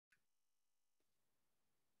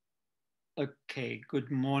Okay, good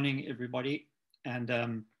morning, everybody,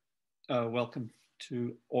 and welcome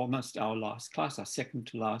to almost our last class, our second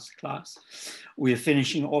to last class. We're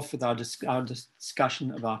finishing off with our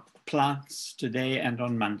discussion about plants today and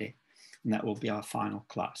on Monday, and that will be our final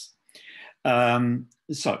class.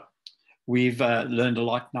 So we've learned a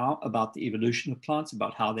lot now about the evolution of plants,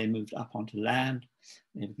 about how they moved up onto land,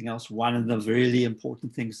 and everything else. One of the really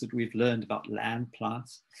important things that we've learned about land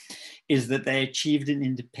plants is that they achieved an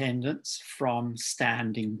independence from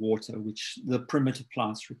standing water, which the primitive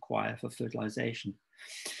plants require for fertilization.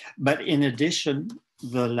 But in addition,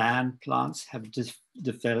 the land plants have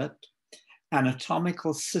developed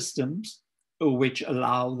anatomical systems which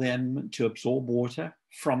allow them to absorb water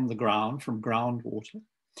from the ground, from groundwater,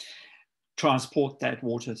 transport that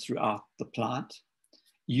water throughout the plant,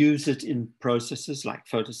 use it in processes like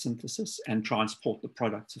photosynthesis, and transport the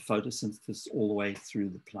products of photosynthesis all the way through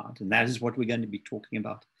the plant. And that is what we're going to be talking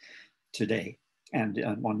about today and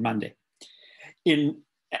on Monday.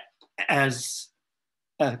 As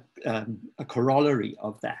a corollary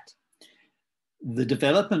of that, the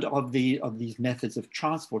development of these methods of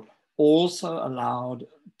transport also allowed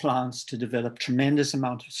plants to develop tremendous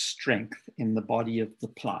amount of strength in the body of the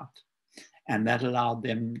plant. And that allowed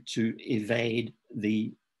them to evade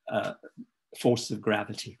the force of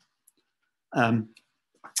gravity. I'm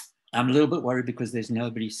a little bit worried because there's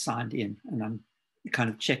nobody signed in, and I'm kind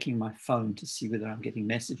of checking my phone to see whether I'm getting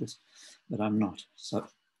messages, but I'm not. So,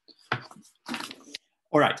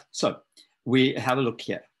 all right, so we have a look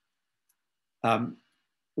here. When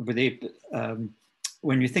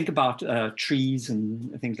you think about trees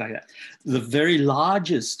and things like that, the very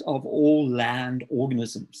largest of all land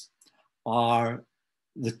organisms are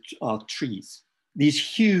trees.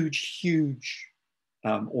 These huge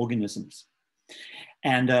organisms,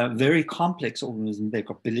 and very complex organisms. They've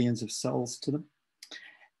got billions of cells to them,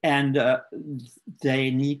 and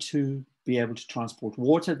they need to be able to transport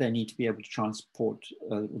water. They need to be able to transport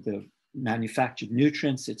the manufactured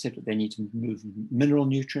nutrients, etc. They need to move mineral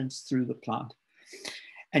nutrients through the plant.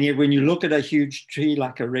 And yet when you look at a huge tree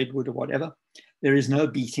like a redwood or whatever, there is no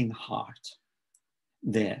beating heart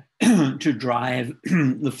there to drive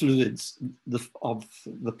the fluids of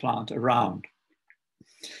the plant around.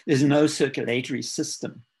 There's no circulatory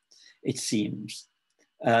system, it seems,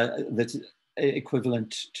 that's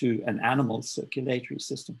equivalent to an animal's circulatory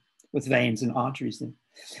system with veins and arteries in.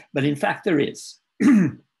 But in fact, there is.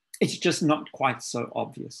 It's just not quite so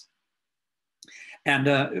obvious. And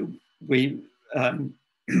if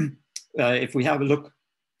we have a look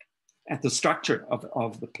at the structure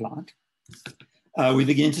of the plant, we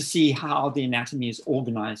begin to see how the anatomy is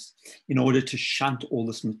organized in order to shunt all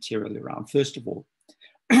this material around. First of all,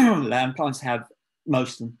 land plants have,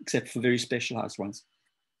 most of them, except for very specialized ones,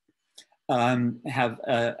 have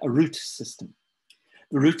a root system.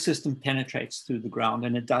 The root system penetrates through the ground,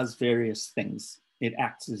 and it does various things. It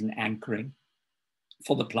acts as an anchoring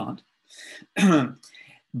for the plant.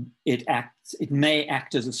 It may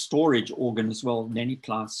act as a storage organ as well. Many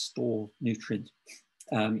plants store nutrients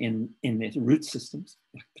in their root systems,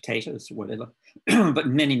 like potatoes or whatever. But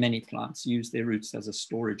many plants use their roots as a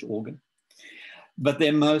storage organ. But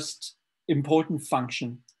their most important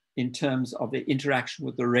function in terms of their interaction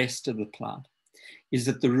with the rest of the plant is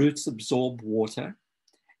that the roots absorb water,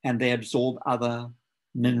 and they absorb other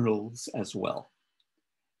minerals as well.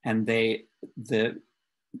 And the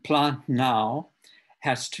plant now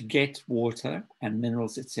has to get water and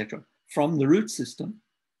minerals, etc., from the root system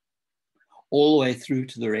all the way through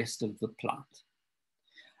to the rest of the plant.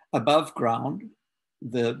 Above ground,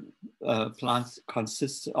 the plant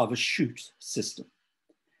consists of a shoot system.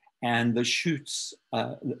 And the shoots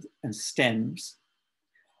and stems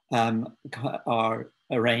are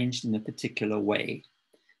arranged in a particular way.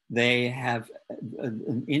 They have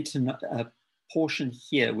a portion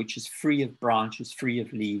here which is free of branches, free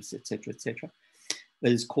of leaves, etc.,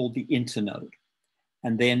 that is called the internode.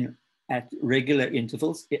 And then at regular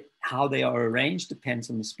intervals, how they are arranged depends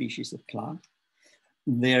on the species of plant.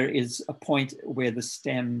 There is a point where the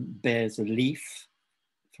stem bears a leaf,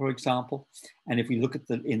 for example. And if we look at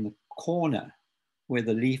in the corner where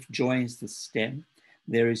the leaf joins the stem,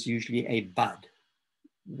 there is usually a bud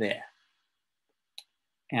there.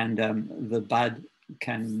 And the bud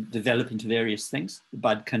can develop into various things. The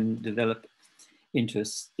bud can develop into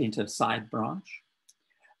a side branch.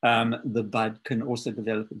 The bud can also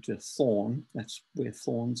develop into a thorn. That's where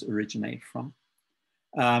thorns originate from.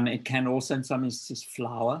 It can also, in some instances,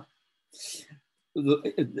 flower.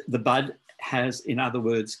 The bud has, in other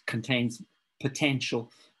words, contains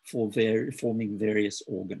potential for forming various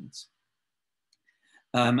organs.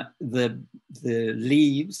 The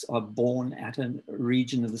leaves are borne at a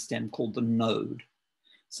region of the stem called the node.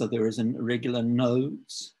 So there is irregular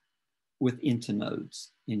nodes with internodes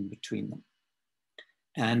in between them.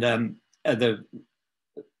 And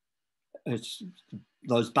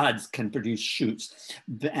those buds can produce shoots,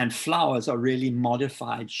 and flowers are really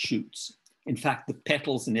modified shoots. In fact, the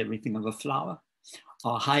petals and everything of a flower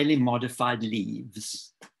are highly modified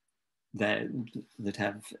leaves that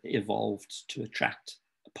have evolved to attract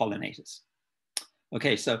pollinators.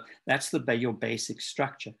 Okay, so that's your basic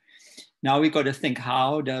structure. Now we've got to think,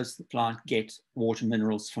 how does the plant get water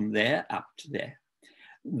minerals from there up to there?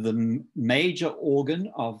 The major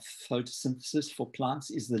organ of photosynthesis for plants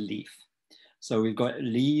is the leaf. So we've got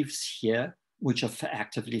leaves here, which are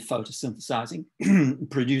actively photosynthesizing,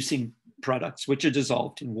 producing products which are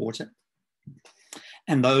dissolved in water.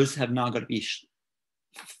 And those have now got to be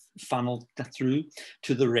funneled through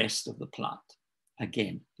to the rest of the plant.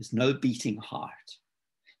 Again, there's no beating heart.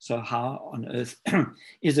 So how on earth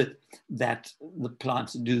is it that the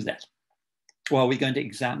plants do that? Well, we're going to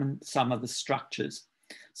examine some of the structures,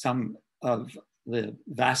 some of the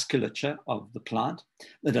vasculature of the plant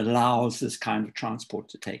that allows this kind of transport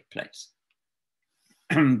to take place.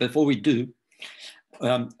 Before we do,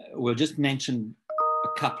 we'll just mention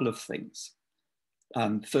a couple of things.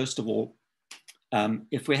 First of all,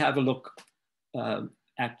 if we have a look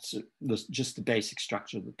at just the basic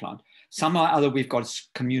structure of the plant, somehow or other we've got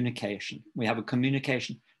communication. We have a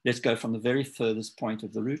communication. Let's go from the very furthest point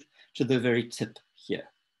of the root to the very tip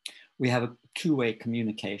here. We have a two-way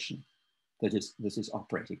communication that is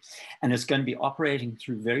operating. And it's going to be operating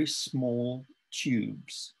through very small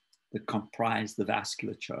tubes that comprise the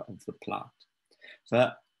vasculature of the plant.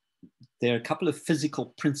 So there are a couple of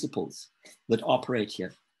physical principles that operate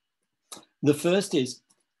here. The first is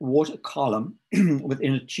water column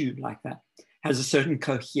within a tube like that has a certain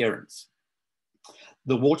coherence.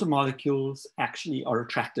 The water molecules actually are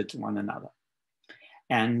attracted to one another.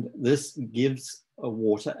 And this gives a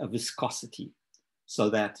water a viscosity, so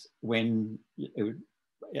that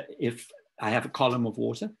if I have a column of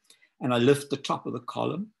water and I lift the top of the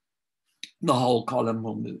column, the whole column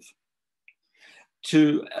will move.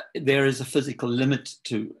 There is a physical limit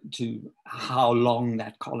to how long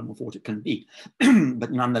that column of water can be.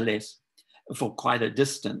 But nonetheless, for quite a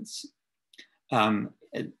distance,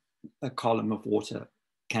 a column of water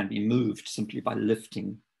can be moved simply by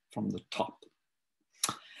lifting from the top.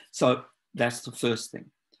 So that's the first thing.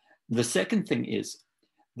 The second thing is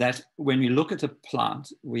that when you look at a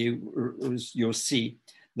plant, you'll see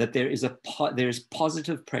that there is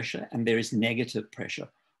positive pressure and there is negative pressure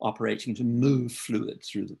operating to move fluid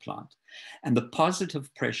through the plant. And the positive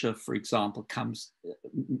pressure, for example, comes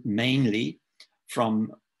mainly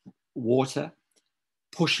from water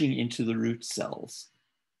pushing into the root cells.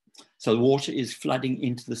 So water is flooding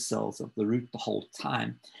into the cells of the root the whole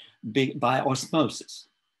time by osmosis.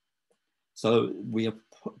 So we are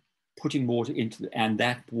putting water into, and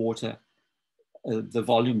that water, the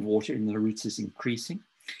volume of water in the roots is increasing,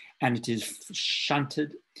 and it is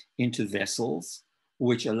shunted into vessels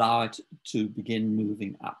which allow it to begin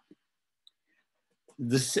moving up.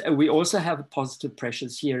 We also have positive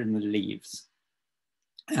pressures here in the leaves.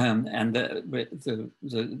 And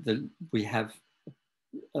we have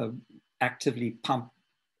actively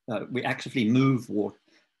we actively move water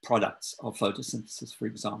products of photosynthesis, for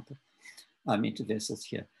example, into vessels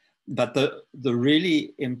here. But the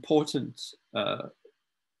really important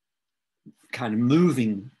kind of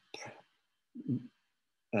moving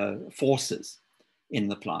forces in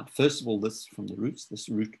the plant, first of all, this from the roots, this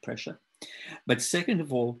root pressure. But second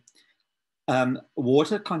of all,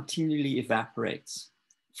 water continually evaporates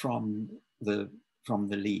from the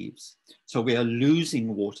leaves. So we are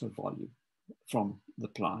losing water volume from the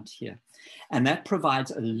plant here. And that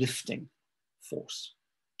provides a lifting force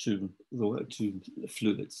to the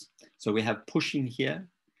fluids. So we have pushing here,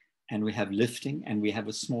 and we have lifting, and we have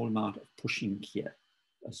a small amount of pushing here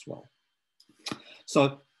as well.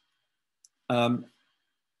 So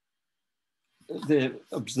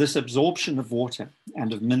this absorption of water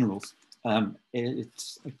and of minerals, it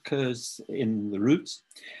occurs in the roots,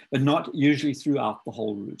 but not usually throughout the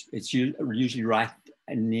whole root. It's usually right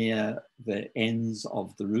near the ends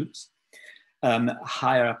of the roots.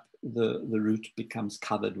 Higher up, the root becomes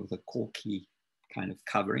covered with a corky kind of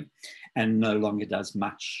covering and no longer does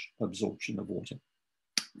much absorption of water.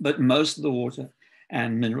 But most of the water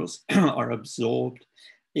and minerals are absorbed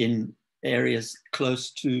in areas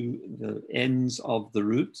close to the ends of the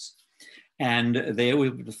roots. And there we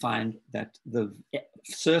will find that the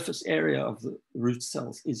surface area of the root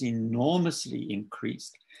cells is enormously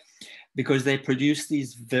increased. because they produce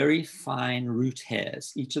these very fine root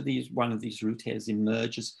hairs. One of these root hairs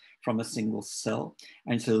emerges from a single cell,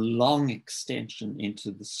 and it's a long extension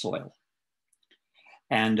into the soil,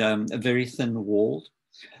 and a very thin walled.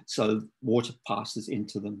 So water passes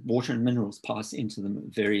into them, water and minerals pass into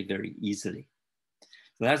them very, very easily.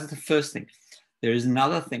 So that's the first thing. There is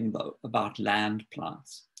another thing, though, about land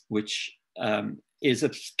plants, which is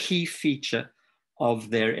a key feature of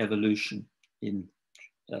their evolution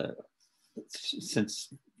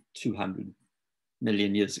since 200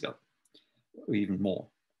 million years ago, or even more.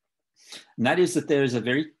 And that is that there is a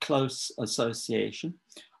very close association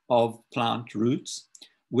of plant roots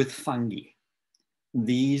with fungi.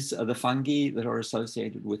 These are the fungi that are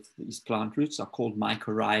associated with these plant roots are called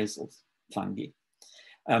mycorrhizal fungi.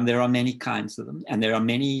 There are many kinds of them, and there are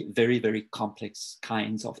many very, very complex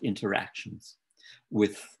kinds of interactions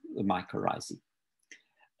with the mycorrhizae.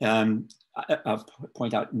 I'll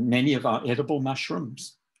point out many of our edible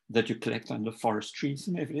mushrooms that you collect under forest trees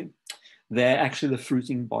and everything, they're actually the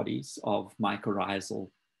fruiting bodies of mycorrhizal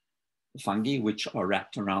fungi, which are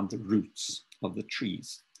wrapped around the roots of the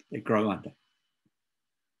trees they grow under.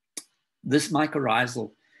 This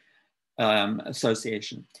mycorrhizal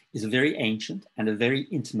association is a very ancient and a very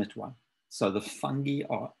intimate one. So the fungi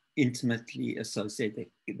are intimately associated.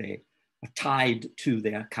 They are tied to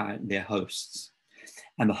their hosts.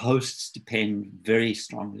 And the hosts depend very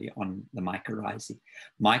strongly on the mycorrhizae.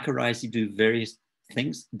 Mycorrhizae do various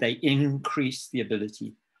things. They increase the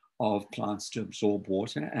ability of plants to absorb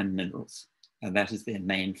water and minerals, and that is their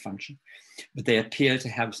main function. But they appear to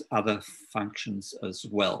have other functions as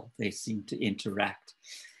well. They seem to interact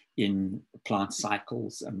in plant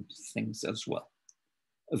cycles and things as well.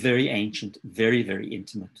 A very ancient, very, very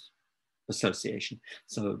intimate association.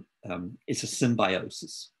 So it's a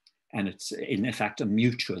symbiosis. And it's in fact a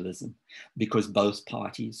mutualism, because both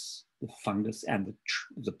parties, the fungus and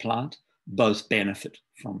the plant, both benefit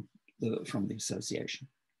from the association.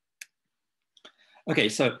 Okay,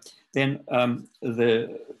 so then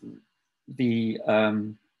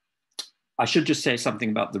I should just say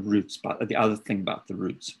something about the roots, but the other thing about the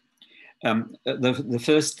roots. The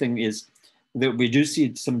first thing is that we do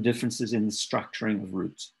see some differences in the structuring of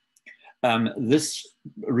roots. This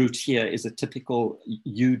root here is a typical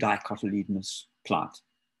eudicotyledonous plant,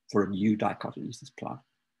 for a eudicotyledonous plant.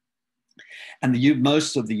 And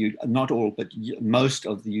most of the, not all, but most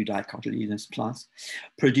of the eudicotyledonous plants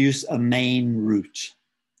produce a main root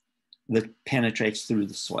that penetrates through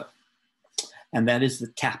the soil. And that is the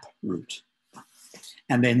tap root.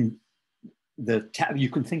 And then the tap, you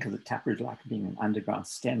can think of the taproot like being an underground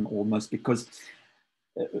stem almost, because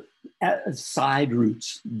side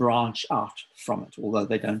roots branch out from it, although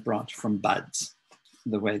they don't branch from buds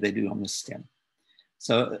the way they do on the stem.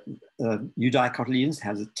 So eudicotyledons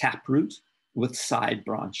has a taproot with side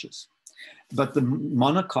branches. But the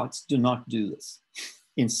monocots do not do this.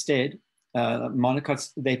 Instead,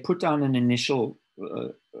 monocots, they put down an initial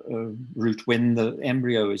root when the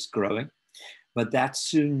embryo is growing, but that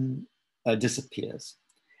soon disappears.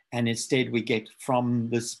 And instead we get from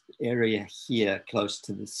this area here close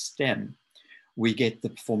to the stem, we get the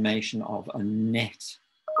formation of a net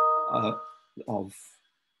of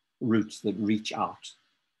roots that reach out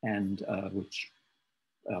and which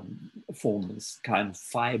form this kind of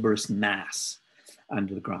fibrous mass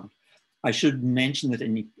under the ground. I should mention that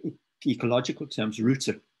in ecological terms, roots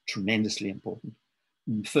are tremendously important.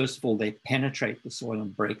 First of all, they penetrate the soil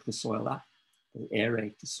and break the soil up, they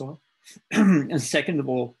aerate the soil. And second of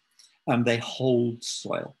all, they hold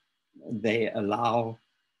soil. They allow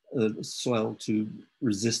the soil to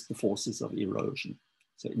resist the forces of erosion.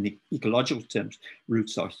 So in the ecological terms,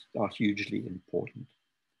 roots are hugely important.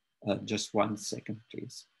 Just 1 second,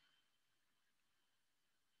 please.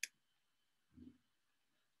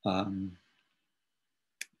 All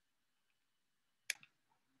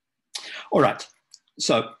right,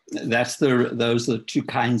 so those are the two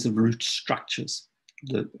kinds of root structures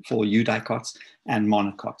for eudicots and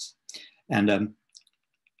monocots. And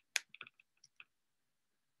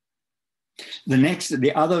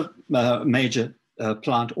the other major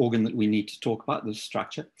plant organ that we need to talk about, the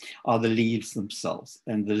structure, are the leaves themselves.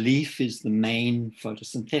 And the leaf is the main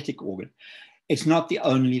photosynthetic organ. It's not the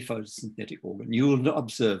only photosynthetic organ. You will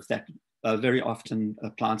observe that very often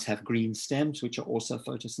plants have green stems, which are also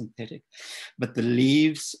photosynthetic. But the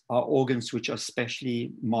leaves are organs which are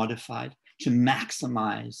specially modified to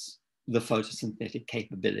maximize the photosynthetic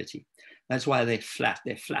capability. That's why they're flat.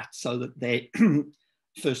 They're flat so that they,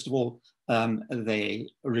 first of all, they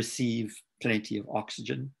receive plenty of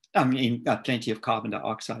oxygen, plenty of carbon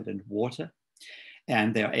dioxide and water.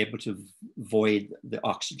 and they're able to void the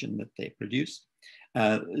oxygen that they produce.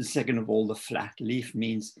 Second of all, the flat leaf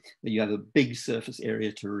means that you have a big surface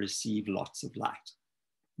area to receive lots of light.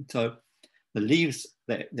 So the leaves,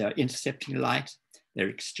 they're intercepting light, they're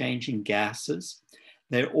exchanging gases.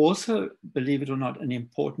 They're also, believe it or not, an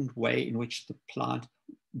important way in which the plant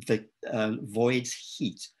voids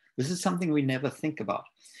heat. This is something we never think about,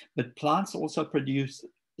 but plants also produce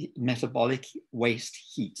metabolic waste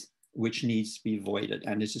heat, which needs to be voided,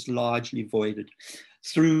 and this is largely voided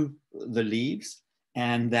through the leaves,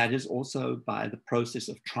 and that is also by the process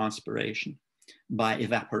of transpiration, by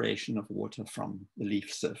evaporation of water from the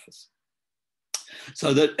leaf surface.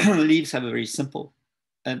 So the leaves have a very simple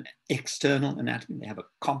an external anatomy. They have a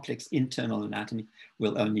complex internal anatomy.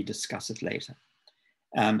 We'll only discuss it later.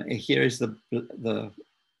 Here is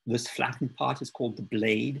this flattened part is called the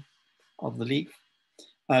blade of the leaf.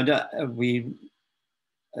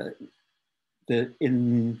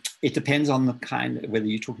 It depends on the kind, whether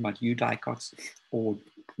you're talking about eudicots or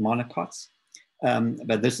monocots.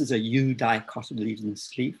 But this is a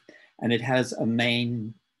eudicotyledonous leaf, and it has a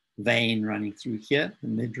main vein running through here, the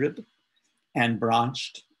midrib, and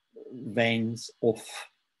branched veins off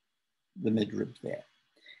the midrib there.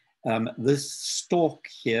 This stalk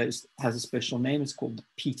here has a special name. It's called the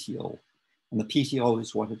petiole, and the petiole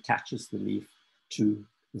is what attaches the leaf to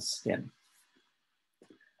the stem.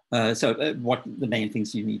 What the main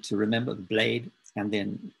things you need to remember: the blade, and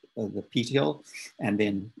then the petiole, and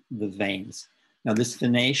then the veins. Now, this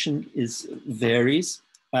venation varies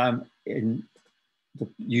in the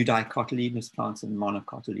eudicotyledonous plants and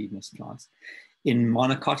monocotyledonous plants. In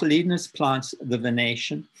monocotyledonous plants, the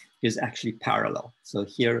venation is actually parallel. So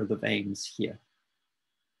here are the veins here.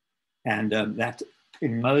 And that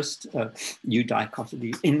in most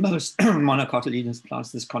monocotyledonous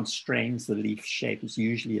plants, this constrains the leaf shape. It's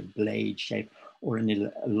usually a blade shape or in a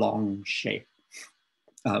long shape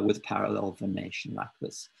with parallel venation like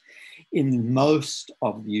this. In most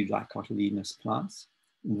of the eudicotyledonous plants,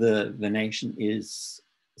 the venation is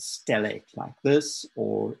stellate like this,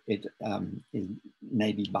 or it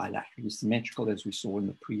may be bilaterally symmetrical, as we saw in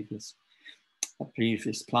the previous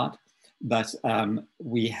plant. But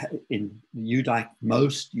in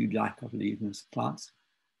most eudicotyledonous plants,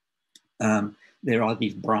 there are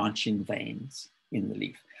these branching veins in the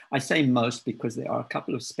leaf. I say most because there are a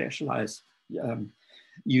couple of specialized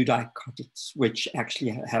eudicotids which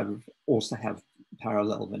actually also have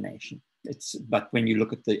parallel venation. But when you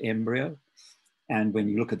look at the embryo and when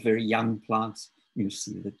you look at very young plants, you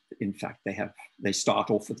see that in fact they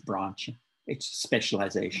start off with branching. It's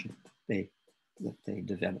specialization that they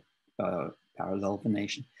develop parallel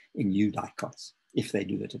venation in eudicots, if they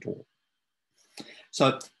do it at all.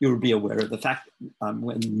 So you'll be aware of the fact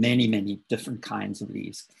many, many different kinds of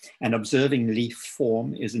leaves, and observing leaf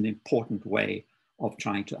form is an important way of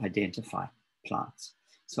trying to identify plants.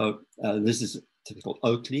 So this is a typical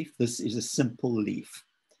oak leaf. This is a simple leaf.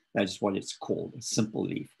 That is what it's called, a simple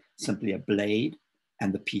leaf, simply a blade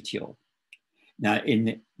and the petiole. Now,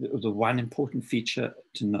 the one important feature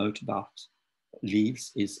to note about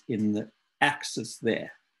leaves is in the axis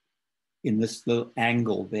there, in this little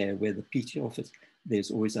angle there where the petiole fits,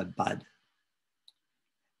 there's always a bud.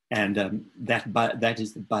 And that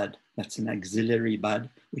is the bud. That's an axillary bud,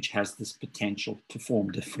 which has this potential to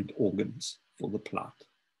form different organs for the plant.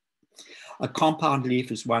 A compound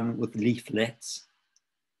leaf is one with leaflets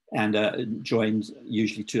and joined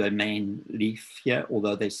usually to a main leaf here,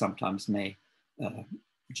 although they sometimes may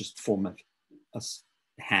just form a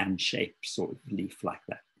hand shape sort of leaf like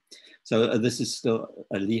that. So this is still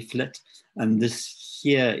a leaflet, and this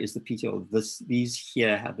here is the petiole. These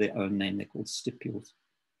here have their own name. They're called stipules.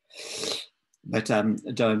 But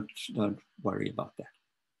don't worry about that.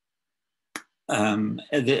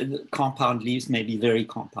 The compound leaves may be very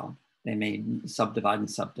compound. They may subdivide and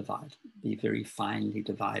subdivide, be very finely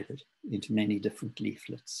divided into many different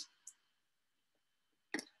leaflets.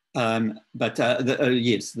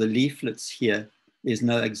 Yes, the leaflets here, there's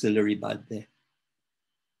no axillary bud there.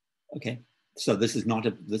 Okay, so this is not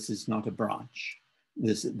a branch.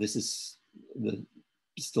 This is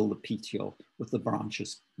still the petiole with the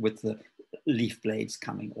branches, with the leaf blades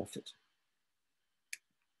coming off it.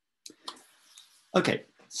 Okay,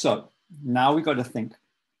 so now we've got to think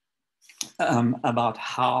about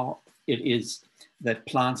how it is that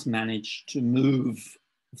plants manage to move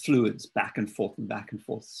fluids back and forth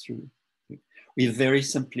through. We've very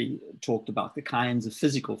simply talked about the kinds of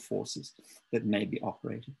physical forces that may be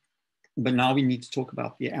operating. But now we need to talk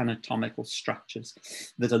about the anatomical structures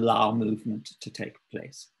that allow movement to take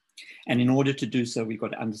place. And in order to do so, we've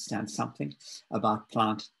got to understand something about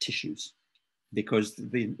plant tissues. because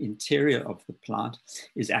the interior of the plant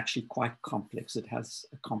is actually quite complex. It has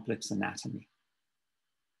a complex anatomy.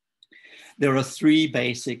 There are three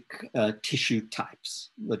basic tissue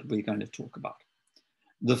types that we're going to talk about.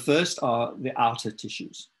 The first are the outer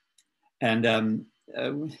tissues. And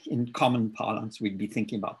in common parlance, we'd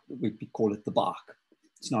call it the bark.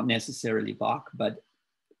 It's not necessarily bark, but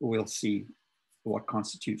we'll see what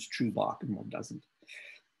constitutes true bark and what doesn't.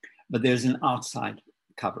 But there's an outside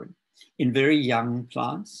covering. In very young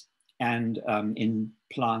plants and in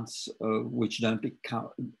plants which don't become,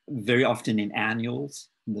 very often in annuals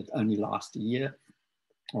that only last a year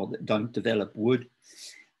or that don't develop wood,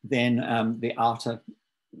 then the outer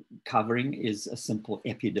covering is a simple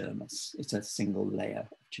epidermis. It's a single layer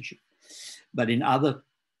of tissue. But in other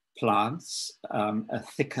plants, a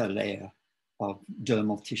thicker layer of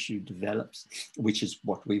dermal tissue develops, which is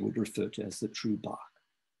what we would refer to as the true bark.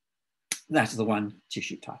 That's the one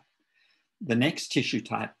tissue type. The next tissue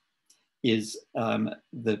type is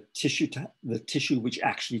the tissue which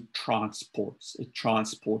actually transports. It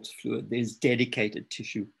transports fluid. There's dedicated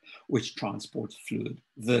tissue which transports fluid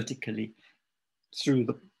vertically through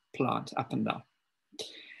the plant, up and down.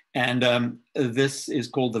 And this is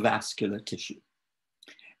called the vascular tissue.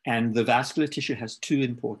 And the vascular tissue has two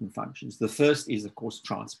important functions. The first is, of course,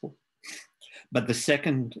 transport. But the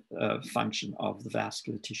second function of the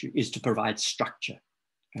vascular tissue is to provide structure.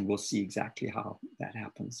 And we'll see exactly how that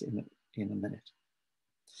happens in a minute.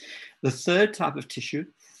 The third type of tissue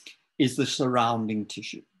is the surrounding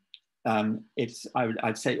tissue.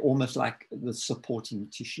 I'd say almost like the supporting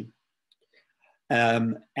tissue.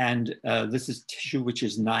 This is tissue which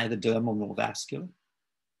is neither dermal nor vascular,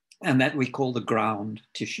 and that we call the ground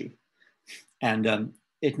tissue. And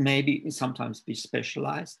it may sometimes be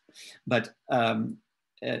specialized, but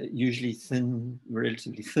usually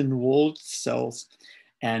relatively thin-walled cells.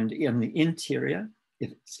 And in the interior,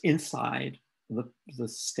 if it's inside the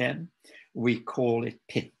stem, we call it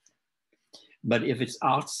pith. But if it's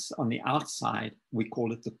on the outside, we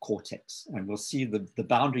call it the cortex. And we'll see the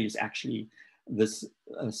boundary is actually this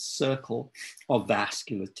circle of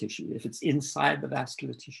vascular tissue. If it's inside the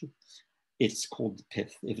vascular tissue, it's called the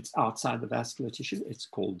pith. If it's outside the vascular tissue, it's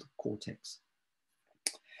called the cortex.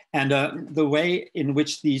 And the way in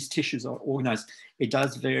which these tissues are organized, it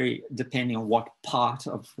does vary depending on what part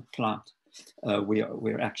of the plant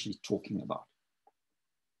we're actually talking about.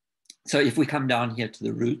 So if we come down here to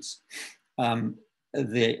the roots,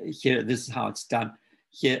 here, this is how it's done.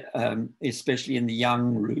 Here, especially in the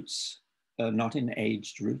young roots, not in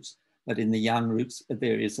aged roots, but in the young roots,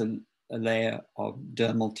 there is a layer of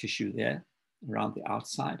dermal tissue there around the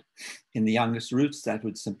outside. In the youngest roots, that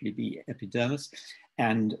would simply be epidermis.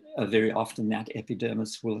 And very often that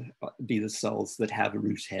epidermis will be the cells that have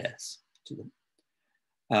root hairs to them.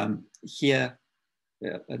 Here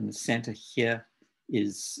in the center here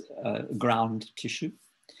is ground tissue.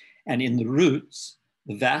 And in the roots,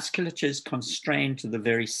 the vasculature is constrained to the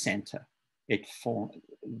very center. It forms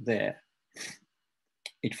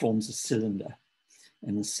a cylinder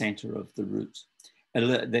in the center of the root.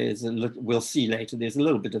 We'll see later, there's a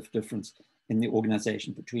little bit of difference in the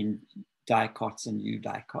organization between dicots and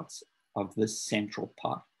eudicots of this central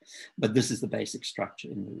part, but this is the basic structure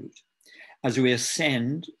in the root. As we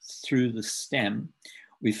ascend through the stem,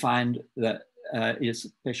 we find that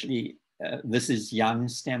especially this is young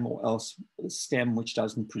stem or else stem which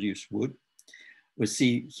doesn't produce wood. We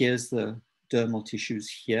see here's the dermal tissues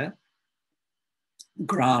here,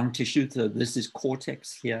 ground tissue, so this is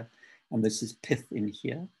cortex here, and this is pith in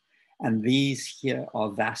here. And these here are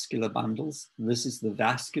vascular bundles. This is the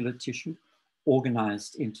vascular tissue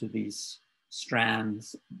organized into these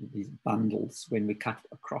strands, these bundles. When we cut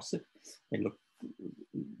across it,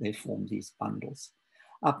 they form these bundles.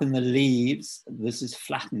 Up in the leaves, this is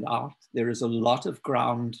flattened out. There is a lot of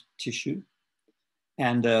ground tissue,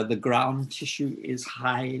 and the ground tissue is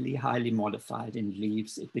highly, highly modified in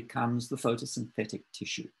leaves. It becomes the photosynthetic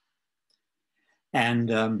tissue. And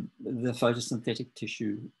the photosynthetic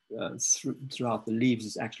tissue throughout the leaves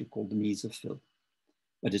is actually called the mesophyll,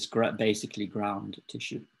 but it's basically ground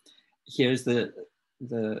tissue. Here's the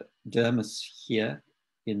dermis here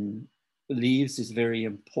in leaves is very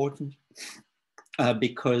important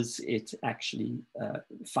because it actually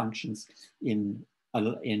functions in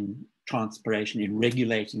transpiration, in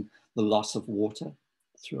regulating the loss of water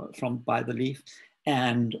by the leaf,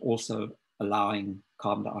 and also allowing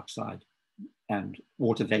carbon dioxide and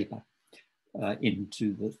water vapor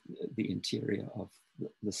into the interior of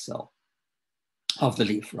the cell, of the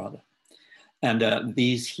leaf rather. And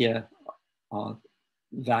these here are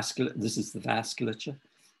vascular, this is the vasculature,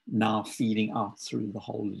 now feeding out through the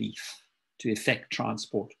whole leaf to effect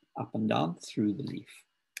transport up and down through the leaf.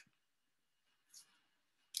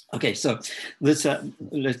 Okay, so this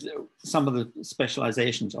some of the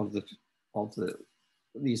specializations of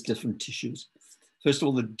these different tissues. First of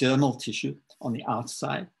all, the dermal tissue on the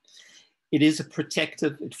outside. It is a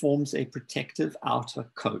protective, it forms a protective outer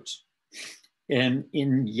coat. And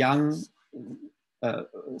in young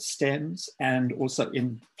stems and also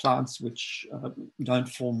in plants which don't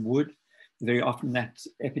form wood, very often that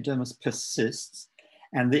epidermis persists,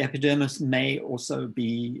 and the epidermis may also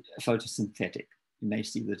be photosynthetic. You may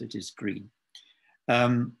see that it is green.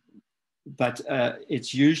 But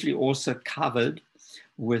it's usually also covered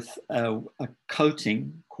with a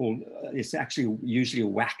coating called, it's actually usually a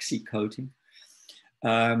waxy coating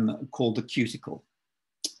called the cuticle.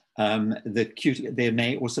 There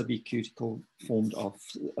may also be cuticle formed of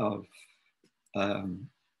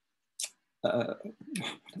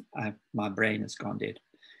my brain has gone dead.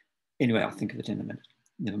 Anyway, I'll think of it in a minute.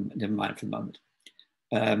 Never mind for the moment.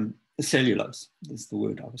 Cellulose is the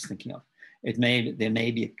word I was thinking of. There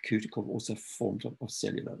may be a cuticle also formed of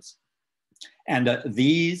cellulose. And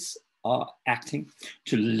these are acting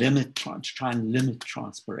to try and limit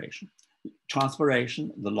transpiration.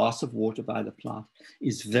 Transpiration, the loss of water by the plant,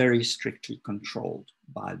 is very strictly controlled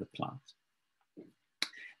by the plant.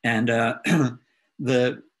 And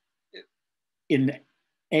in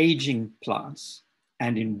aging plants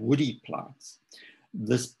and in woody plants,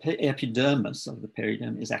 this epidermis of the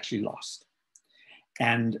periderm is actually lost.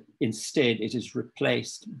 And instead, it is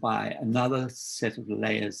replaced by another set of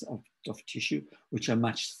layers of tissue, which are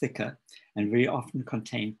much thicker and very often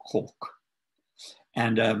contain cork.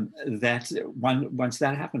 And once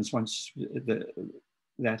that happens, once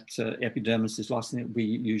that epidermis is lost, we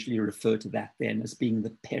usually refer to that then as being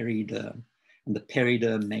the periderm. And the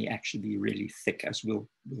periderm may actually be really thick, as we'll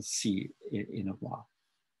see in a while.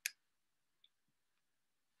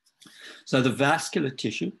 So the vascular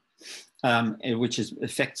tissue, which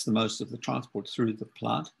affects the most of the transport through the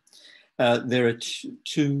plant, there are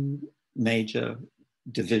two major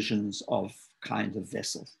divisions of kind of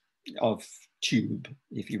vessel, of tube,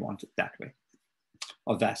 if you want it that way,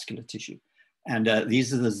 of vascular tissue. And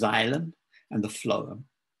these are the xylem and the phloem.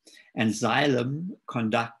 And xylem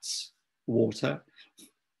conducts water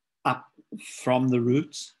up from the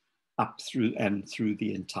roots, up through and through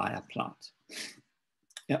the entire plant.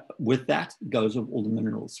 With that goes all the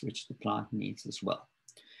minerals which the plant needs as well.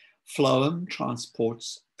 Phloem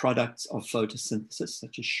transports products of photosynthesis,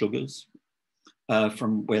 such as sugars,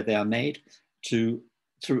 from where they are made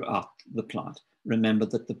throughout the plant. Remember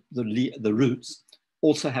that the roots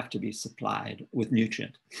also have to be supplied with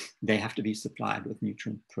nutrient. They have to be supplied with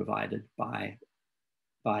nutrient provided by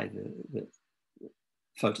the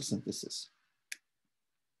photosynthesis.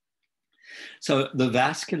 So the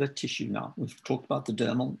vascular tissue now, we've talked about the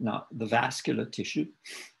dermal, now the vascular tissue.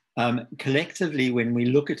 Collectively, when we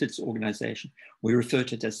look at its organization, we refer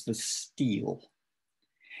to it as the stele.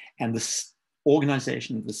 And the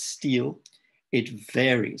organization of the stele, it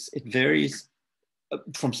varies. It varies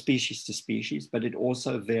from species to species, but it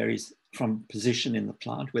also varies from position in the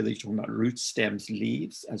plant, whether you're talking about roots, stems,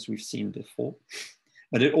 leaves, as we've seen before.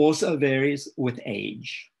 But it also varies with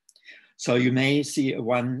age. So you may see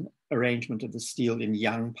one arrangement of the stele in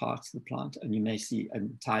young parts of the plant, and you may see an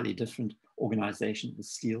entirely different organization of the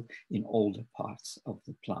stele in older parts of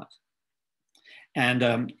the plant.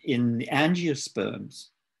 And in the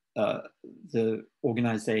angiosperms, the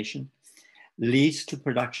organization leads to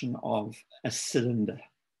production of a cylinder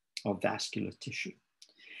of vascular tissue.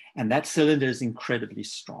 And that cylinder is incredibly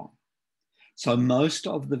strong. So most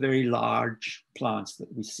of the very large plants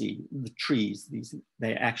that we see, the trees,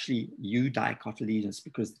 they're actually eudicotyledons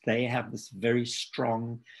because they have this very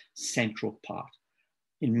strong central part.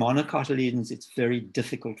 In monocotyledons, it's very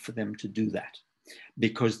difficult for them to do that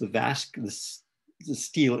because the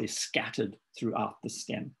stele is scattered throughout the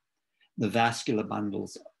stem. The vascular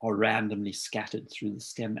bundles are randomly scattered through the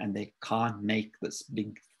stem and they can't make this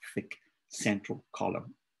big, thick central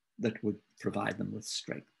column that would provide them with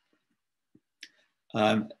strength.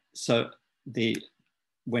 So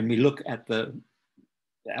when we look at the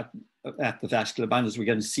vascular bundles, we're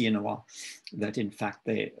going to see in a while that in fact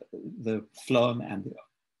the phloem and the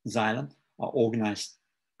xylem are organized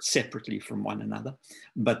separately from one another,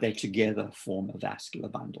 but they together form a vascular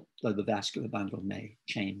bundle. So the vascular bundle may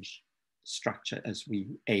change structure as we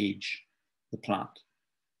age the plant.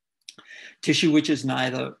 Tissue which is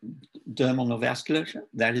neither dermal nor vascular,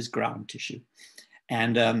 that is ground tissue.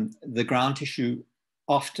 And the ground tissue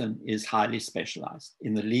often is highly specialized.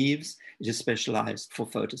 In the leaves, it is specialized for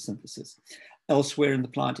photosynthesis. Elsewhere in the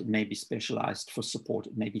plant, it may be specialized for support.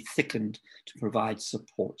 It may be thickened to provide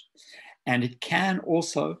support. And it can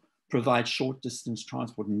also provide short distance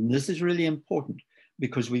transport. And this is really important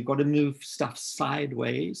because we've got to move stuff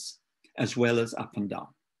sideways as well as up and down.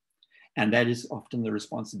 And that is often the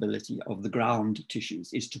responsibility of the ground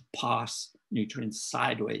tissues, is to pass nutrients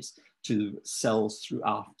sideways to cells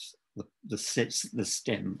throughout the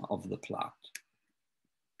stem of the plant.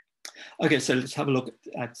 Okay, so let's have a look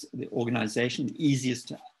at the organization. The easiest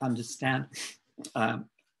to understand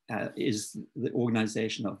is the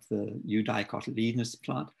organization of the eudicotyledonous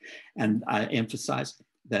plant. And I emphasize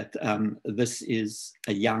that this is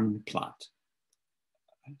a young plant.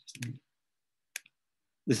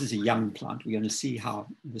 This is a young plant. We're going to see how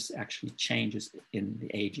this actually changes in the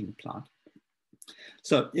aging plant.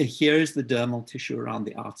 So here's the dermal tissue around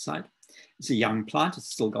the outside. It's a young plant.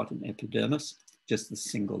 It's still got an epidermis, just the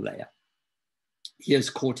single layer.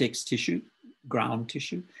 Here's cortex tissue, ground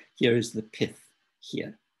tissue. Here is the pith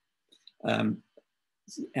here.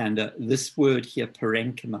 This word here,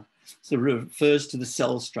 parenchyma, so refers to the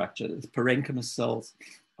cell structure. The parenchyma cells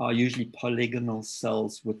are usually polygonal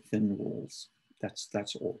cells with thin walls.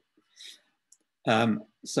 That's all.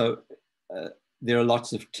 There are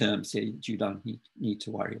lots of terms here that you don't need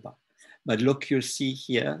to worry about. But look, you'll see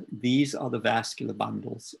here, these are the vascular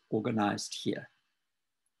bundles organized here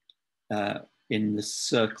in the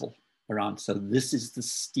circle around. So this is the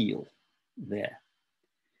stele there.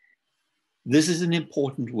 This is an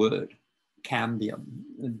important word, cambium.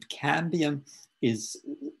 And cambium is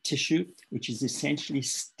tissue which is essentially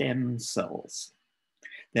stem cells.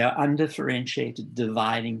 They are undifferentiated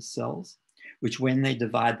dividing cells, which when they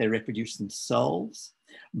divide, they reproduce themselves,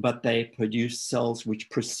 but they produce cells which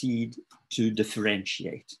proceed to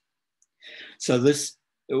differentiate. So this,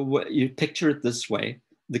 you picture it this way,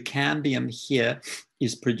 the cambium here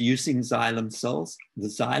is producing xylem cells. The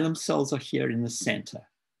xylem cells are here in the center,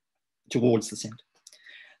 towards the center.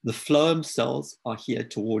 The phloem cells are here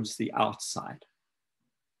towards the outside.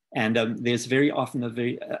 And there's very often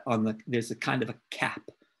there's a kind of a cap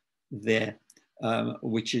there,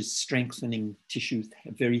 which is strengthening tissue,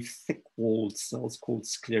 very thick-walled cells called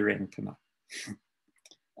sclerenchyma.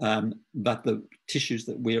 But the tissues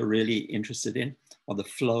that we're really interested in are the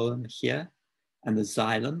phloem here and the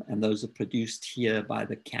xylem, and those are produced here by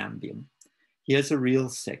the cambium. Here's a real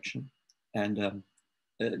section, and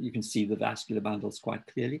you can see the vascular bundles quite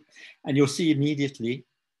clearly. And you'll see immediately,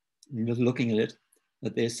 looking at it,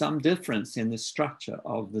 that there's some difference in the structure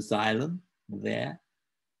of the xylem there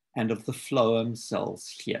and of the phloem cells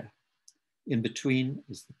here. In between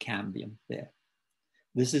is the cambium there.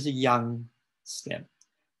 This is a young stem.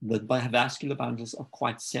 The vascular bundles are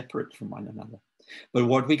quite separate from one another. But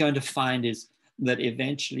what we're going to find is that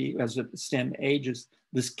eventually, as the stem ages,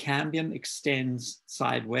 this cambium extends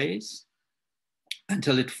sideways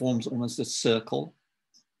until it forms almost a circle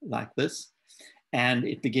like this. And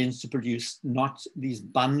it begins to produce not these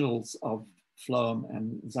bundles of phloem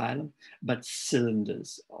and xylem, but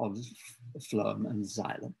cylinders of phloem and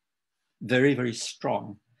xylem. Very, very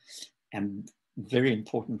strong and very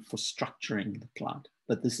important for structuring the plant.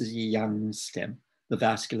 But this is a young stem. The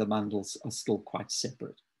vascular bundles are still quite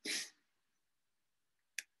separate.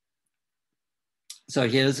 So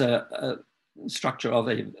here's a structure of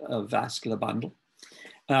a vascular bundle.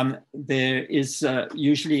 There is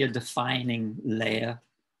usually a defining layer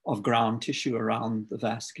of ground tissue around the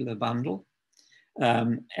vascular bundle.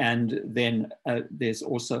 And then there's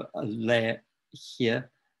also a layer here,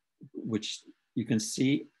 which you can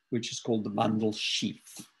see, which is called the bundle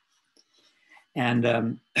sheath.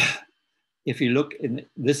 And if you look,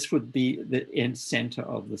 this would be the end center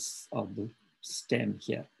of the stem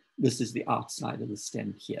here. This is the outside of the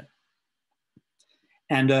stem here.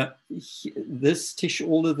 And this tissue,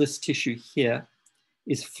 all of this tissue here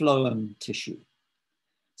is phloem tissue.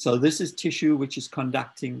 So this is tissue which is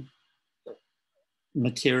conducting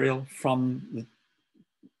material from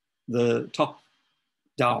the top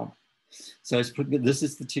down. So this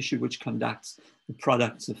is the tissue which conducts the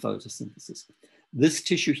products of photosynthesis. This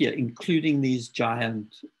tissue here, including these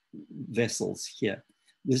giant vessels here,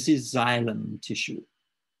 this is xylem tissue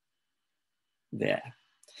there.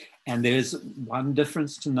 And there's one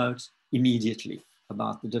difference to note immediately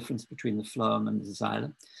about the difference between the phloem and the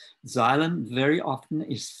xylem. Xylem very often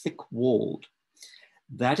is thick-walled.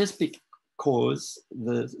 That is because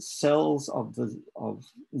the cells of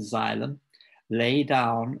xylem lay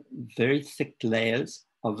down very thick layers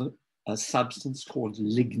of a substance called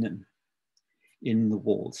lignin in the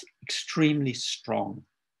walls, extremely strong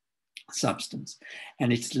substance.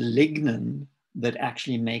 And it's lignin that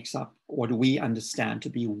actually makes up what we understand to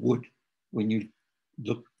be wood when you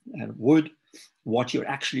look at wood, what you're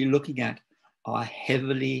actually looking at are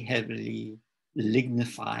heavily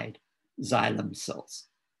lignified xylem cells.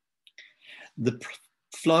 The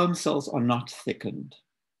phloem cells are not thickened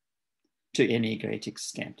to any great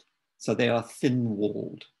extent. So they are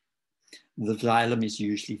thin-walled. The xylem is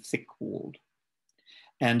usually thick-walled.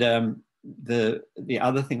 And the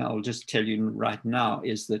other thing I'll just tell you right now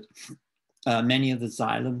is that many of the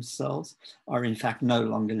xylem cells are in fact no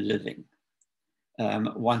longer living.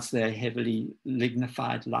 Once they're heavily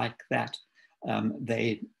lignified like that,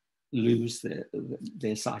 they lose their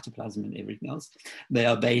cytoplasm and everything else. They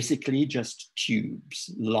are basically just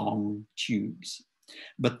tubes, long tubes.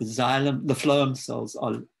 But the phloem cells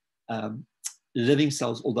are living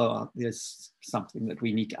cells, although there's something that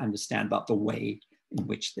we need to understand about the way in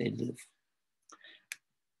which they live.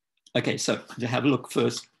 Okay, so to have a look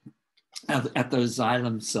first at those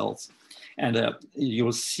xylem cells, and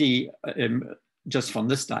you'll see just from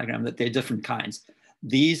this diagram that they're different kinds.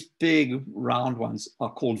 These big round ones are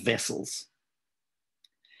called vessels.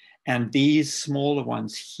 And these smaller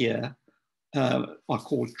ones here are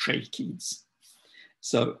called tracheids.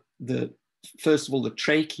 So first of all, the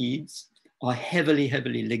tracheids are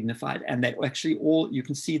heavily lignified, and they actually all, you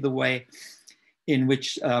can see the way in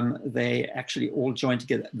which they actually all join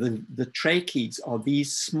together. The tracheids are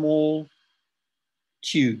these small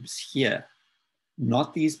tubes here,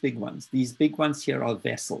 not these big ones. These big ones here are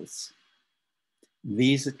vessels.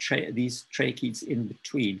 These are these tracheids in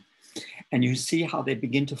between. And you see how they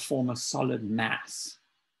begin to form a solid mass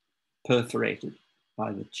perforated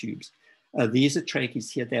by the tubes. These are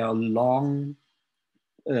tracheids here. They are long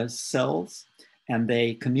cells, and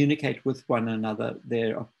they communicate with one another.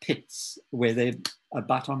 There are pits where they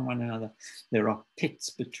abut on one another. There are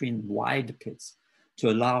pits between, wide pits,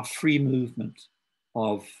 to allow free movement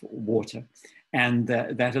of water. And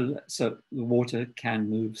so the water can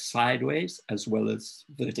move sideways as well as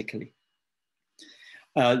vertically.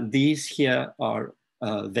 These here are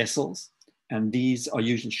vessels, and these are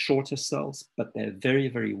usually shorter cells, but they're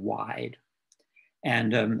very wide.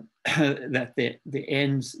 And that the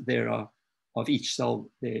ends there are of each cell,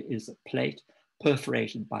 there is a plate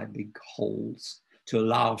perforated by big holes to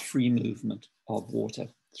allow free movement of water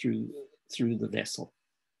through the vessel.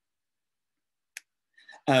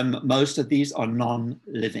 Most of these are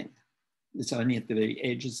non-living. It's only at the very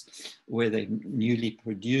edges where they're newly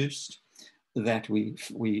produced that we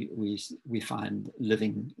find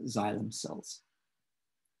living xylem cells.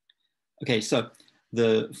 Okay, so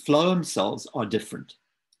the phloem cells are different.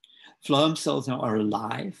 Phloem cells are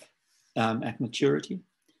alive at maturity,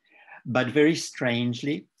 but very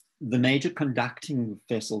strangely, the major conducting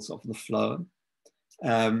vessels of the phloem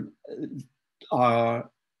are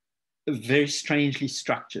very strangely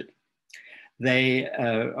structured. They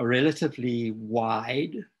are relatively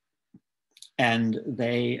wide, and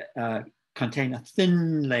they contain a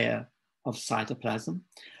thin layer of cytoplasm,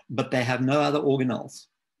 but they have no other organelles.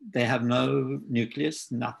 They have no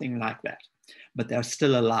nucleus, nothing like that, but they're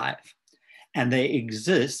still alive. And they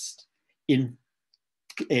exist in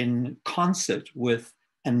concert with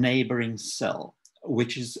a neighboring cell,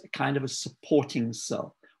 which is kind of a supporting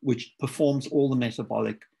cell, which performs all the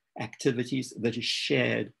metabolic activities that is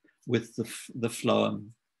shared with the phloem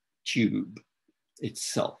tube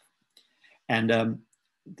itself. And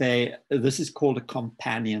this is called a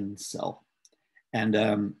companion cell.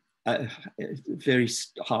 And very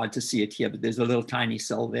hard to see it here, but there's a little tiny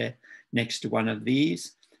cell there next to one of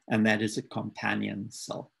these, and that is a companion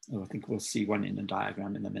cell. I think we'll see one in a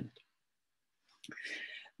diagram in a minute.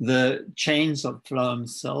 The chains of phloem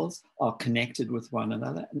cells are connected with one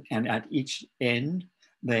another, and at each end,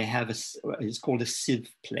 they have it's called a sieve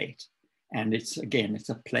plate. And it's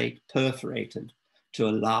a plate perforated to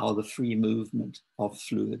allow the free movement of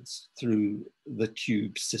fluids through the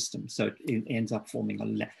tube system. So it ends up forming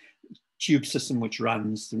a tube system which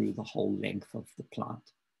runs through the whole length of the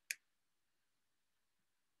plant.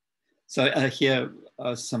 So here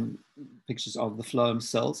are some pictures of the phloem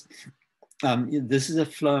cells. This is a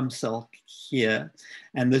phloem cell here,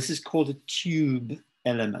 and this is called a tube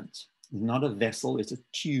element. Not a vessel, it's a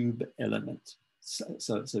tube element.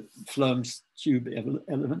 So it's a phloem tube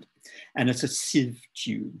element, and it's a sieve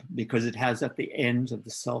tube because it has at the ends of the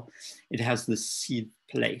cell, it has the sieve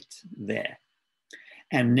plate there.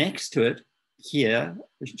 And next to it here,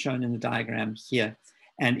 shown in the diagram here,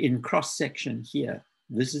 and in cross section here,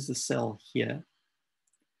 this is the cell here.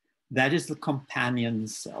 That is the companion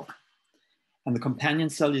cell. And the companion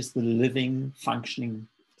cell is the living, functioning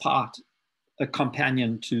part, a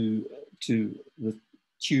companion to the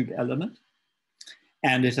tube element.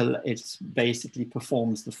 and it basically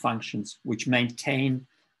performs the functions which maintain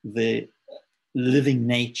the living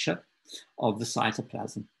nature of the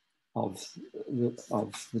cytoplasm of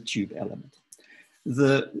the tube element.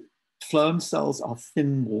 The phloem cells are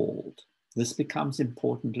thin-walled. This becomes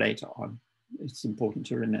important later on. It's important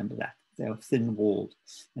to remember that. They are thin-walled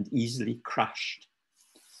and easily crushed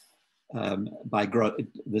by growth,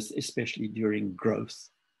 this especially during growth.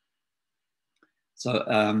 So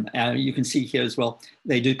you can see here as well,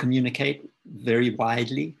 they do communicate very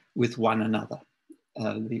widely with one another.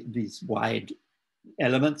 These wide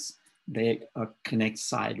elements, they connect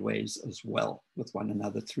sideways as well with one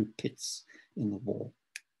another through pits in the wall.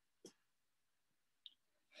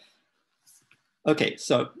 Okay,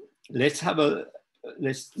 so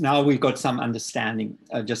now we've got some understanding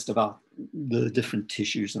just about the different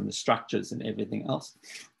tissues and the structures and everything else.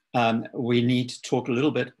 We need to talk a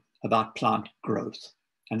little bit about plant growth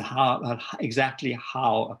and exactly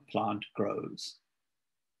how a plant grows.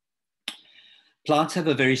 Plants have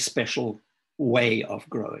a very special way of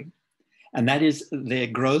growing, and that is their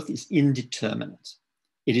growth is indeterminate.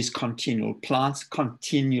 It is continual. Plants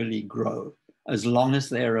continually grow. As long as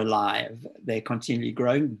they're alive, they're continually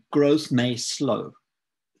growing. Growth may slow.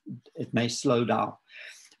 It may slow down,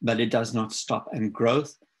 but it does not stop. And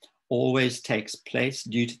growth always takes place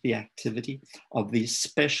due to the activity of these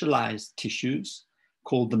specialized tissues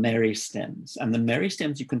called the meristems. And the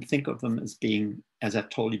meristems, you can think of them as being, as I've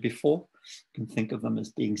told you before, you can think of them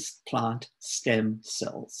as being plant stem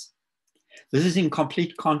cells. This is in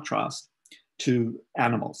complete contrast to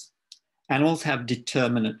animals. Animals have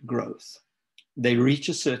determinate growth. They reach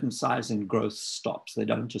a certain size and growth stops. They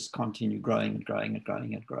don't just continue growing and growing and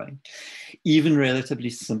growing and growing. Even relatively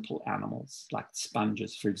simple animals, like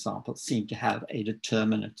sponges, for example, seem to have a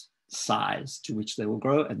determinate size to which they will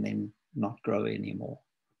grow and then not grow anymore.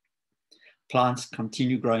 Plants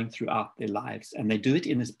continue growing throughout their lives, and they do it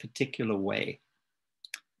in this particular way.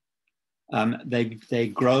 They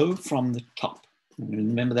grow from the top.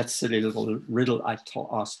 Remember that silly little riddle I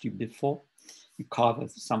asked you before? You carve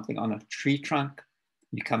something on a tree trunk,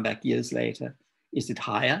 you come back years later. Is it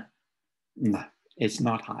higher? No, it's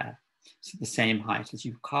not higher. It's the same height as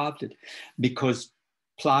you've carved it, because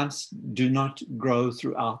plants do not grow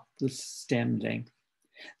throughout the stem length.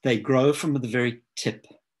 They grow from the very tip.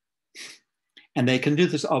 And they can do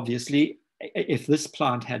this, obviously. If this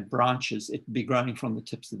plant had branches, it'd be growing from the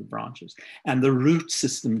tips of the branches. And the root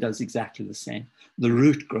system does exactly the same. The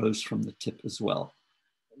root grows from the tip as well,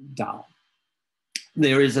 down.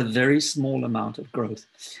 There is a very small amount of growth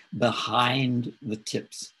behind the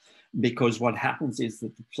tips, because what happens is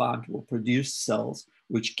that the plant will produce cells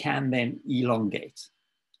which can then elongate.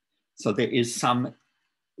 So there is some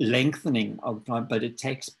lengthening of the plant, but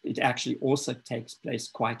it actually also takes place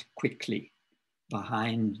quite quickly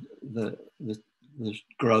behind the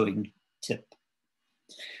growing tip.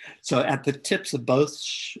 So at the tips of both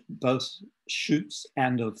shoots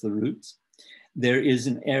and of the roots, there is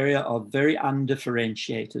an area of very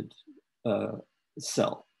undifferentiated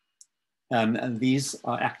cell. And these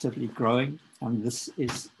are actively growing. And this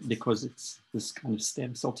is because it's this kind of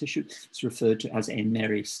stem cell tissue. It's referred to as a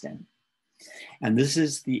meristem. And this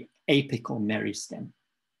is the apical meristem.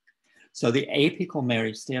 So the apical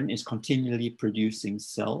meristem is continually producing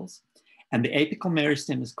cells, and the apical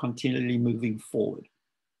meristem is continually moving forward.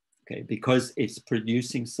 Okay, because it's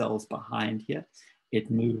producing cells behind here,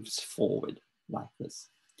 it moves forward like this.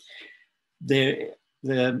 There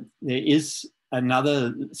is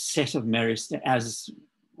another set of meristem as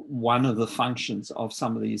one of the functions of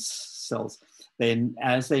some of these cells. Then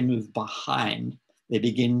as they move behind, they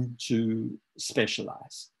begin to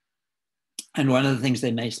specialize. And one of the things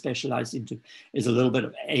they may specialize into is a little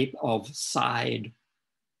bit of side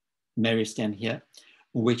meristem here,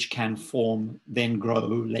 which can then grow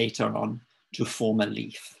later on to form a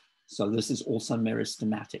leaf. So this is also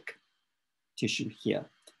meristematic tissue here,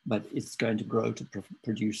 but it's going to grow to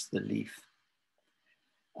produce the leaf.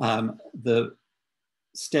 The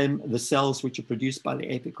cells which are produced by the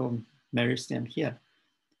apical meristem here,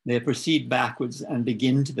 they proceed backwards and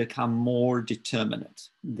begin to become more determinate.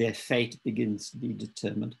 Their fate begins to be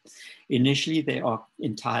determined. Initially, they are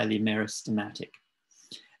entirely meristematic.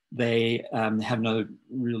 They have no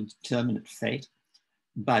real determinate fate,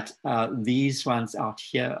 but these ones out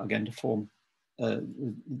here are going to form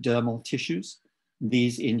dermal tissues.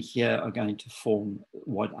 These in here are going to form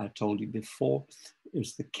what I told you before,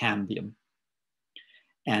 is the cambium.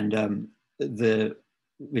 And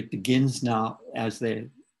it begins now as they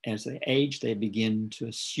age, they begin to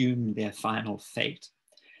assume their final fate.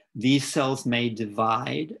 These cells may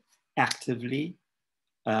divide actively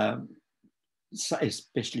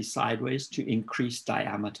especially sideways, to increase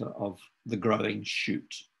diameter of the growing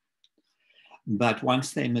shoot. But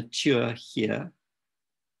once they mature here,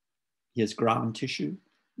 here's ground tissue,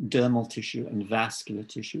 dermal tissue, and vascular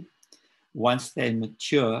tissue. Once they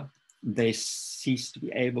mature, they cease to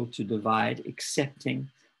be able to divide, excepting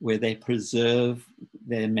where they preserve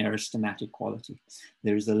their meristematic quality.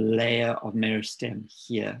 There is a layer of meristem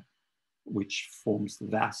here, which forms the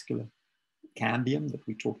vascular cambium that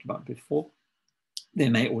we talked about before. There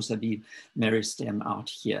may also be meristem out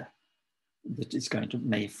here that is going to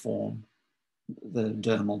may form the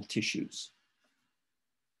dermal tissues.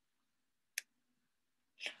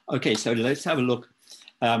 Okay, so let's have a look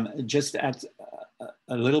just at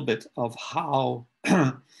a little bit of how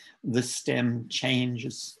the stem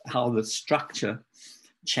changes, how the structure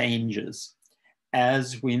changes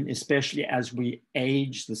as we, especially as we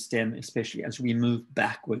age the stem, especially as we move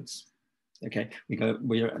backwards. Okay, we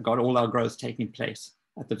got all our growth taking place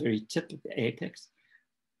at the very tip of the apex,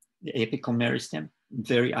 the apical meristem,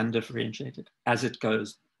 very undifferentiated. As it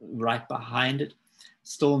goes right behind it,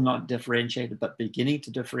 still not differentiated, but beginning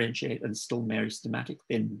to differentiate and still meristematic.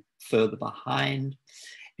 Then further behind,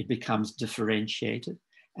 it becomes differentiated.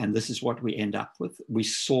 And this is what we end up with. We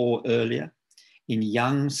saw earlier in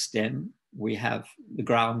young stem, we have the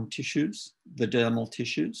ground tissues, the dermal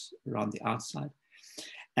tissues around the outside.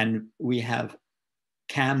 And we have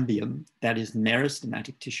cambium, that is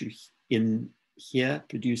meristematic tissue in here,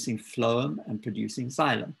 producing phloem and producing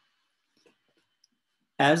xylem.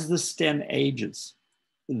 As the stem ages,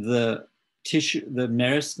 the tissue, the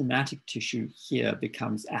meristematic tissue here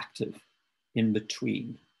becomes active in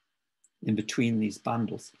between these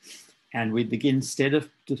bundles. And we begin, instead of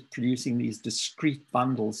producing these discrete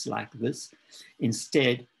bundles like this,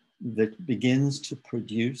 instead that begins to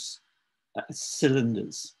produce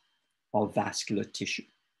cylinders of vascular tissue.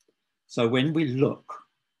 So when we look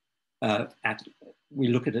at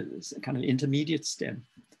it as a kind of intermediate stem,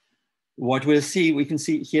 what we'll see, we can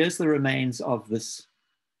see here's the remains of this,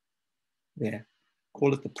 there,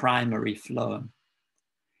 call it the primary phloem.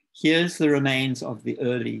 Here's the remains of the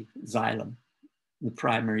early xylem, the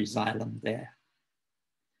primary xylem there.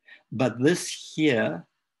 But this here,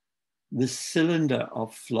 the cylinder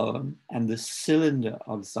of phloem and the cylinder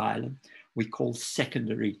of xylem, we call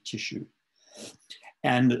secondary tissue.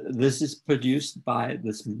 And this is produced by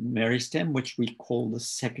this meristem, which we call the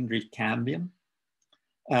secondary cambium.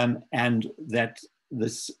 And that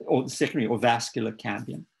this, or secondary or vascular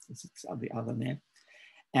cambium, this is the other name.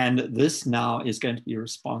 And this now is going to be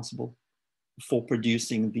responsible for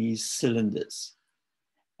producing these cylinders.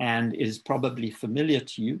 And it is probably familiar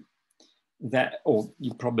to you that, or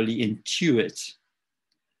you probably intuit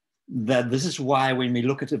that this is why when we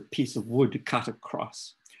look at a piece of wood cut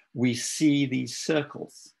across, we see these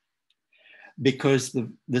circles, because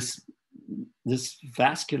this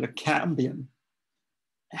vascular cambium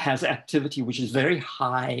has activity which is very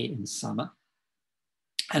high in summer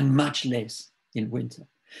and much less in winter.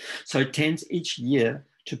 So it tends each year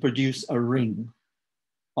to produce a ring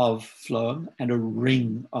of phloem and a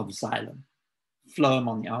ring of xylem. Phloem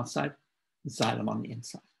on the outside, xylem on the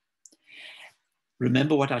inside.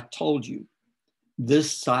 Remember what I told you.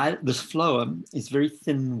 This phloem is very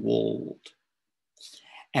thin-walled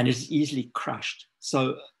and is easily crushed.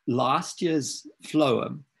 So last year's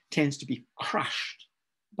phloem tends to be crushed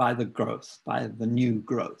by the growth, by the new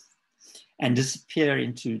growth, and disappear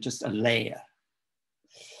into just a layer.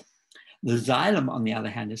 The xylem, on the other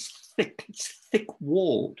hand, is thick. It's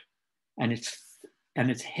thick-walled, and it's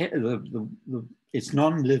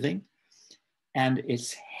non-living, and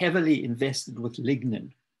it's heavily invested with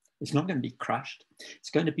lignin. It's not going to be crushed.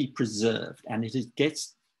 It's going to be preserved, and it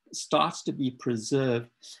starts to be preserved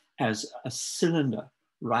as a cylinder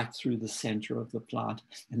right through the center of the plant,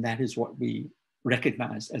 and that is what we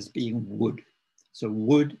recognize as being wood. So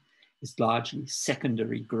wood is largely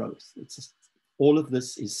secondary growth. All of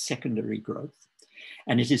this is secondary growth,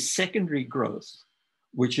 and it is secondary growth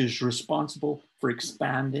which is responsible for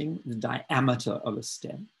expanding the diameter of a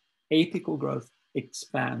stem. Apical growth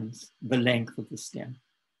expands the length of the stem.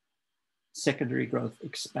 Secondary growth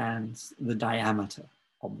expands the diameter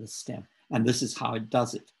of the stem. And this is how it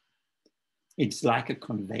does it. It's like a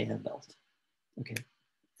conveyor belt. Okay.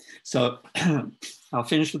 So I'll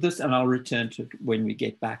finish with this and I'll return to it when we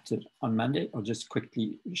get back to it on Monday. I'll just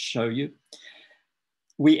quickly show you.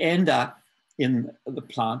 We end up in the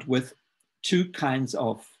plant with two kinds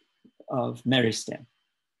of meristem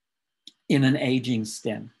in an aging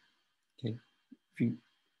stem. Okay.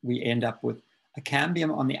 We end up with a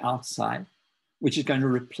cambium on the outside, which is going to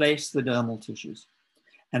replace the dermal tissues.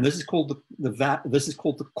 And this is called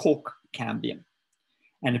the cork cambium.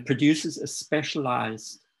 And it produces a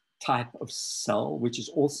specialized type of cell, which is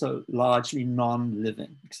also largely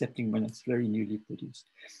non-living, excepting when it's very newly produced.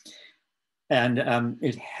 And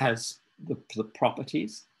it has the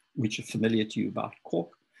properties which are familiar to you about cork.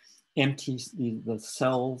 Empty, the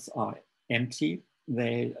cells are empty.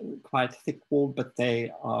 They're quite thick-walled, but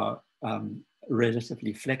they are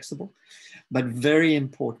relatively flexible. But very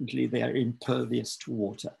importantly, they are impervious to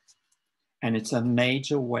water. And it's a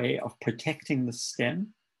major way of protecting the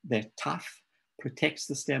stem. They're tough, protects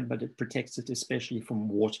the stem, but it protects it especially from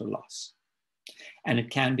water loss. And it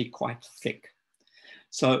can be quite thick.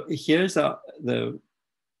 So here's the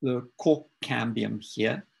cork cambium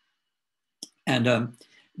here. And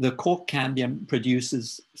the cork cambium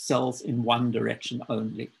produces cells in one direction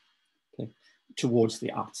only, okay, towards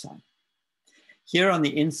the outside. Here on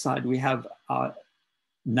the inside, we have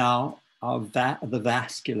now the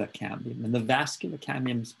vascular cambium. And the vascular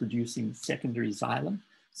cambium is producing secondary xylem,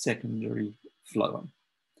 secondary phloem.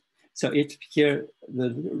 So it's here,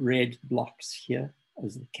 the red blocks here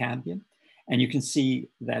as the cambium. And you can see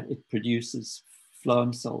that it produces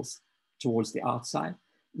phloem cells towards the outside,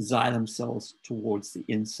 xylem cells towards the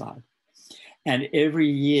inside. And every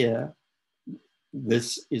year,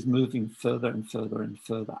 this is moving further and further and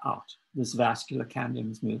further out. This vascular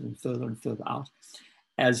cambium is moving further and further out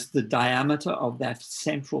as the diameter of that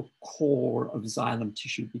central core of xylem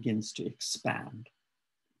tissue begins to expand.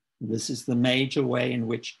 This is the major way in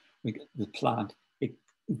which the plant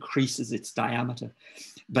increases its diameter.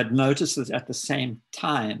 But notice that at the same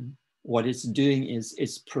time, what it's doing is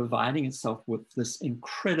it's providing itself with this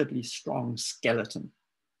incredibly strong skeleton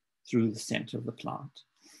through the center of the plant.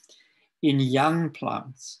 In young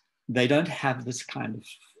plants, they don't have this kind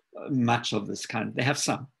of, much of this kind, they have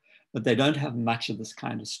some, but they don't have much of this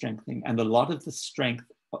kind of strengthening. And a lot of the strength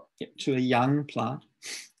to a young plant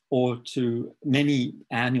or to many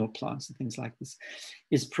annual plants and things like this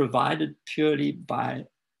is provided purely by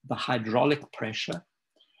the hydraulic pressure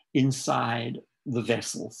inside the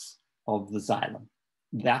vessels of the xylem.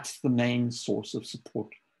 That's the main source of support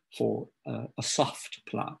for a soft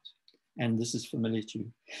plant. And this is familiar to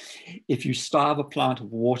you. If you starve a plant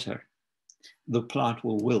of water, the plant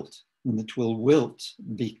will wilt. And it will wilt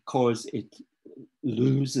because it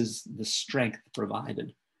loses the strength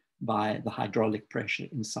provided by the hydraulic pressure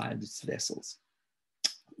inside its vessels.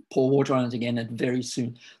 Pour water on it again, and very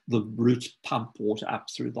soon the roots pump water up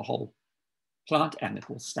through the whole plant and it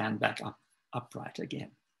will stand back upright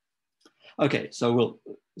again. Okay, so we'll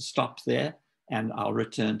stop there and I'll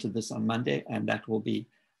return to this on Monday, and that will be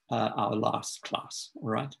our last class, all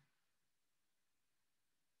right?